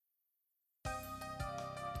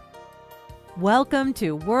Welcome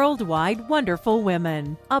to Worldwide Wonderful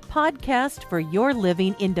Women, a podcast for your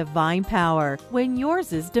living in divine power when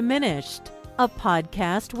yours is diminished. A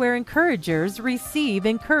podcast where encouragers receive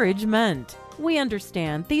encouragement. We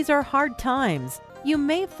understand these are hard times. You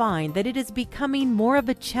may find that it is becoming more of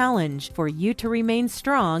a challenge for you to remain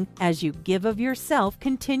strong as you give of yourself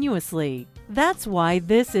continuously. That's why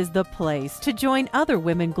this is the place to join other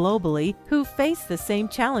women globally who face the same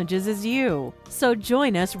challenges as you. So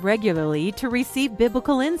join us regularly to receive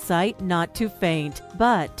biblical insight, not to faint,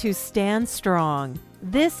 but to stand strong.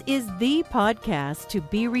 This is the podcast to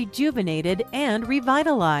be rejuvenated and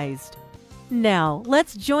revitalized. Now,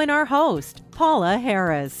 let's join our host, Paula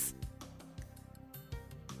Harris.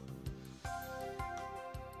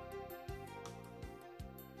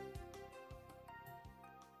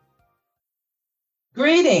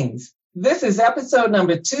 Greetings. This is episode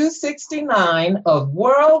number 269 of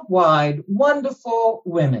Worldwide Wonderful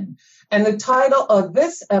Women. And the title of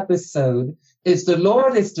this episode is The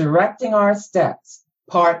Lord is Directing Our Steps,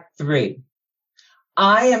 Part 3.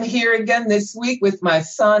 I am here again this week with my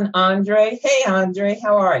son, Andre. Hey, Andre,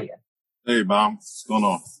 how are you? Hey, Mom. What's going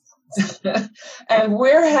on? And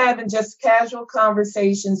we're having just casual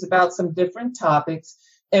conversations about some different topics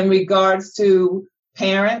in regards to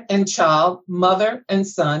parent and child, mother and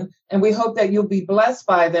son, and we hope that you'll be blessed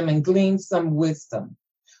by them and glean some wisdom.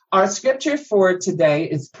 Our scripture for today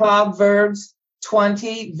is Proverbs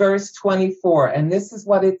 20, verse 24, and this is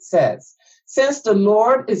what it says. Since the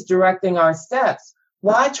Lord is directing our steps,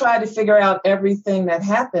 why try to figure out everything that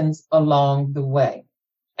happens along the way?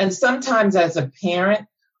 And sometimes as a parent,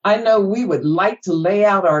 I know we would like to lay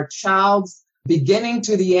out our child's beginning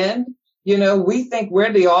to the end. You know, we think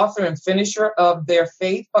we're the author and finisher of their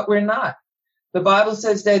faith, but we're not. The Bible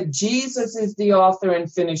says that Jesus is the author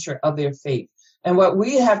and finisher of their faith. And what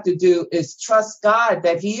we have to do is trust God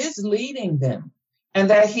that He is leading them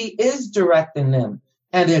and that He is directing them,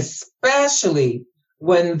 and especially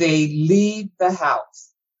when they leave the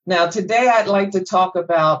house. Now, today I'd like to talk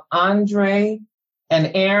about Andre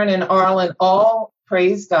and Aaron and Arlen, all,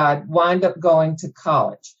 praise God, wind up going to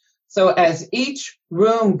college. So as each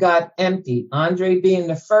room got empty, Andre being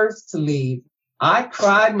the first to leave, I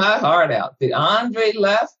cried my heart out. Andre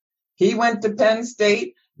left, he went to Penn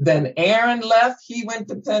State. Then Aaron left, he went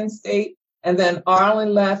to Penn State. And then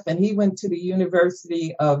Arlen left, and he went to the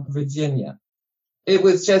University of Virginia. It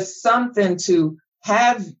was just something to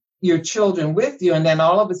have your children with you. And then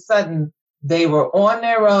all of a sudden, they were on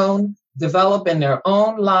their own, developing their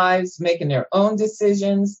own lives, making their own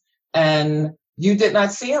decisions, and you did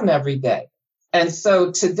not see them every day. And so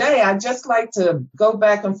today, I'd just like to go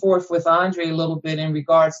back and forth with Andre a little bit in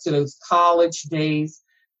regards to those college days.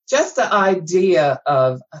 Just the idea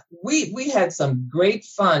of, we had some great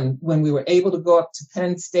fun when we were able to go up to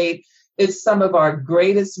Penn State. It's some of our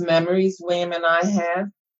greatest memories, William and I have.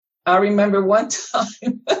 I remember one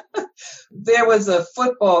time there was a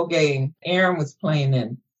football game Aaron was playing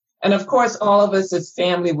in. And of course, all of us as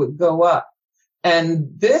family would go up. And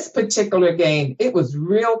this particular game, it was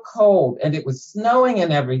real cold and it was snowing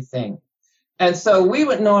and everything. And so we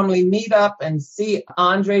would normally meet up and see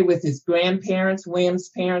Andre with his grandparents. William's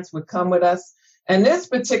parents would come with us. And this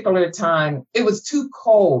particular time, it was too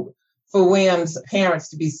cold for William's parents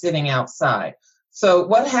to be sitting outside. So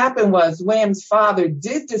what happened was William's father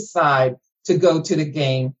did decide to go to the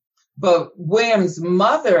game, but William's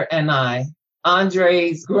mother and I,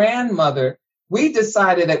 Andre's grandmother, we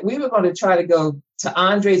decided that we were going to try to go to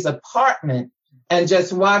Andre's apartment and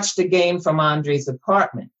just watch the game from Andre's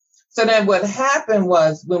apartment. So then what happened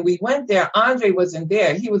was when we went there, Andre wasn't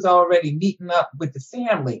there. He was already meeting up with the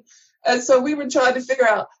family. And so we were trying to figure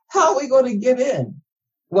out how are we going to get in.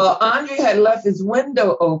 Well, Andre had left his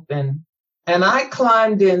window open, and I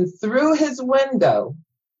climbed in through his window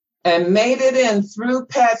and made it in through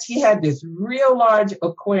past. He had this real large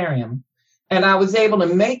aquarium. And I was able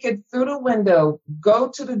to make it through the window, go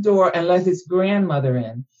to the door, and let his grandmother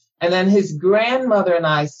in. And then his grandmother and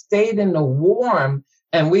I stayed in the warm,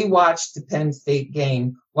 and we watched the Penn State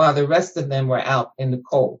game while the rest of them were out in the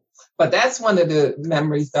cold. But that's one of the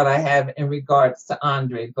memories that I have in regards to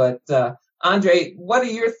Andre. But Andre, what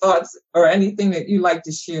are your thoughts or anything that you like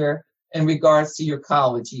to share in regards to your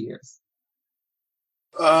college years?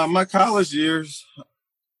 My college years,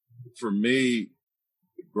 for me,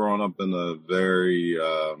 growing up in a very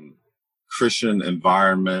Christian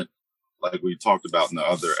environment, like we talked about in the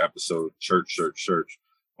other episode, church.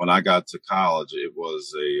 When I got to college, it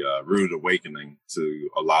was a rude awakening to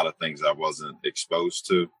a lot of things I wasn't exposed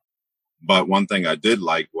to. But one thing I did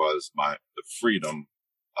like was the freedom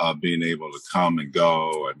of being able to come and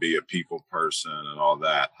go and be a people person and all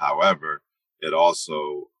that. However, it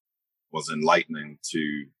also was enlightening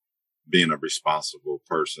to being a responsible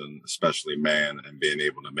person, especially man, and being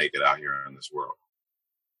able to make it out here in this world.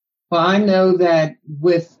 Well, I know that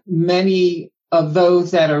with many of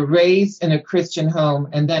those that are raised in a Christian home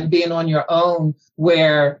and then being on your own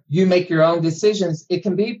where you make your own decisions, it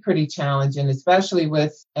can be pretty challenging, especially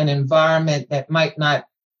with an environment that might not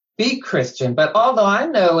be Christian. But although I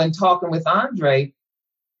know in talking with Andre,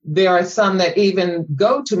 there are some that even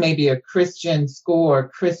go to maybe a Christian school or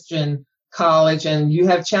Christian college, and you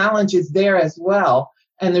have challenges there as well.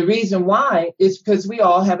 And the reason why is because we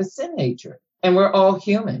all have a sin nature and we're all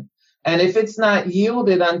human. And if it's not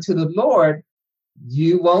yielded unto the Lord,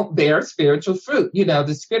 you won't bear spiritual fruit. You know,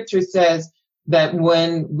 the scripture says that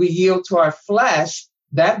when we yield to our flesh,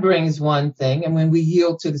 that brings one thing. And when we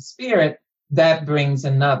yield to the spirit, that brings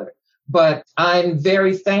another. But I'm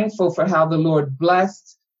very thankful for how the Lord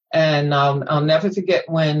blessed. And I'll never forget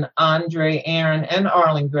when Andre, Aaron, and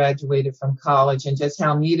Arlen graduated from college and just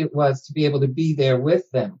how neat it was to be able to be there with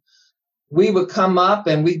them. We would come up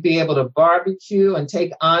and we'd be able to barbecue and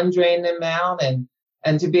take Andre and them out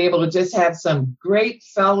and to be able to just have some great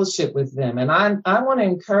fellowship with them. And I want to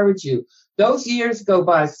encourage you. Those years go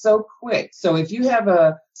by so quick. So if you have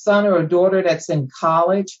a son or a daughter that's in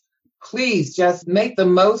college, please just make the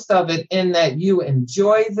most of it in that you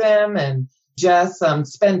enjoy them and just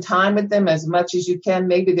spend time with them as much as you can.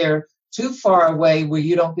 Maybe they're too far away where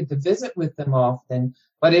you don't get to visit with them often.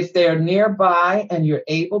 But if they're nearby and you're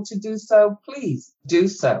able to do so, please do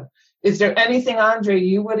so. Is there anything, Andre,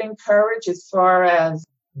 you would encourage as far as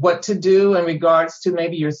what to do in regards to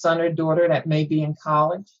maybe your son or daughter that may be in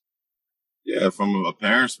college? Yeah, from a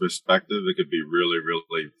parent's perspective, it could be really,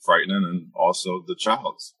 really frightening. And also the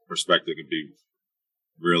child's perspective could be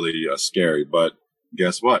really scary. But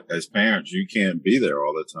guess what? As parents, you can't be there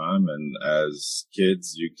all the time. And as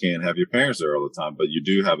kids, you can't have your parents there all the time. But you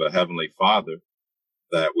do have a heavenly Father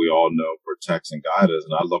that we all know protects and guides us.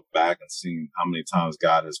 And I look back and see how many times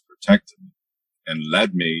God has protected me and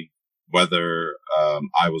led me, whether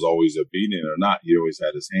I was always obedient or not. He always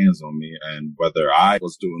had his hands on me. And whether I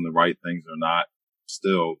was doing the right things or not,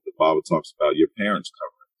 still, the Bible talks about your parents'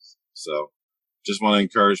 coverings. So just want to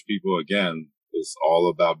encourage people again, it's all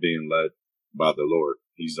about being led by the Lord.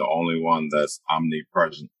 He's the only one that's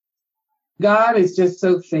omnipresent. God is just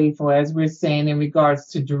so faithful, as we're saying, in regards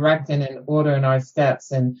to directing and ordering our steps.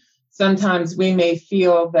 And sometimes we may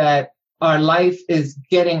feel that our life is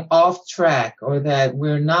getting off track or that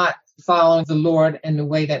we're not following the Lord in the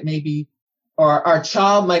way that maybe, or our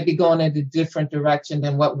child might be going in a different direction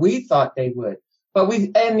than what we thought they would. But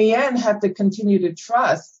we, in the end, have to continue to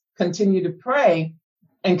trust, continue to pray,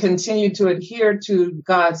 and continue to adhere to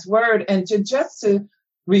God's word and to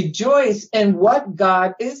rejoice in what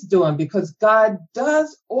God is doing, because God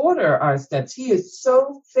does order our steps. He is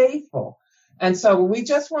so faithful. And so we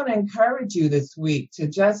just want to encourage you this week to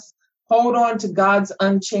just hold on to God's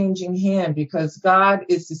unchanging hand, because God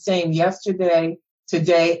is the same yesterday,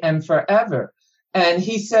 today, and forever. And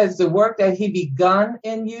he says the work that he begun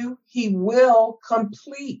in you, he will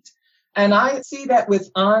complete. And I see that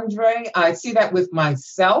with Andre. I see that with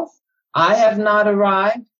myself. I have not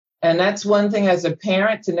arrived. And that's one thing as a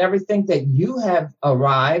parent, to never think that you have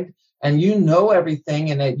arrived and you know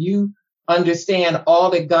everything and that you understand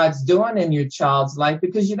all that God's doing in your child's life,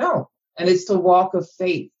 because you don't. And it's the walk of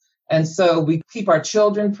faith. And so we keep our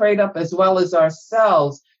children prayed up as well as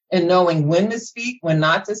ourselves in knowing when to speak, when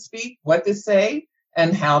not to speak, what to say,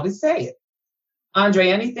 and how to say it. Andre,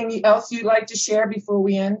 anything else you'd like to share before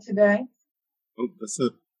we end today? Oh, that's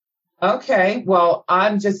it. Okay. Well,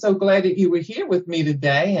 I'm just so glad that you were here with me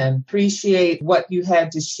today and appreciate what you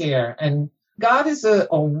had to share. And God is a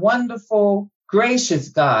wonderful, gracious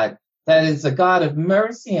God that is a God of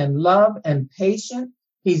mercy and love and patience.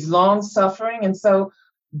 He's long suffering. And so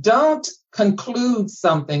don't conclude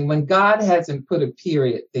something when God hasn't put a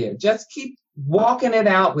period there. Just keep walking it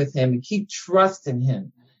out with him and keep trusting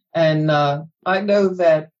him. And I know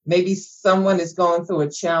that maybe someone is going through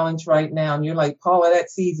a challenge right now and you're like, Paula,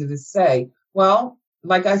 that's easy to say. Well,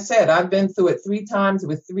 like I said, I've been through it 3 times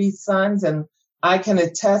with 3 sons, and I can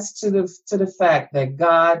attest to the fact that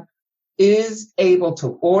God is able to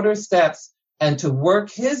order steps and to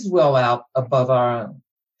work his will out above our own.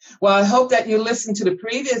 Well, I hope that you listened to the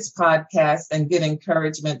previous podcast and get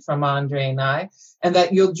encouragement from Andre and I, and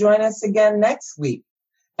that you'll join us again next week.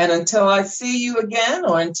 And until I see you again,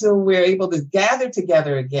 or until we're able to gather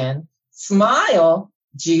together again, smile.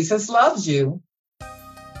 Jesus loves you.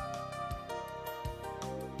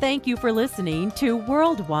 Thank you for listening to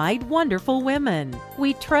Worldwide Wonderful Women.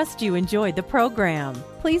 We trust you enjoyed the program.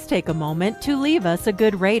 Please take a moment to leave us a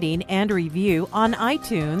good rating and review on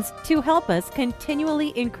iTunes to help us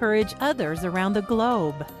continually encourage others around the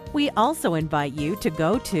globe. We also invite you to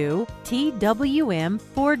go to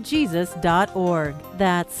twmforjesus.org.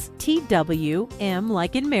 That's TWM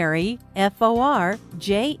like in Mary,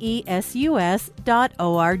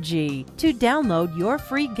 FORJESUS.org to download your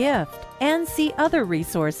free gift and see other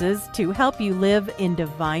resources to help you live in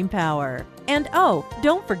divine power. And oh,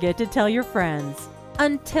 don't forget to tell your friends.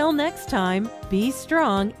 Until next time, be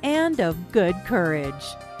strong and of good courage.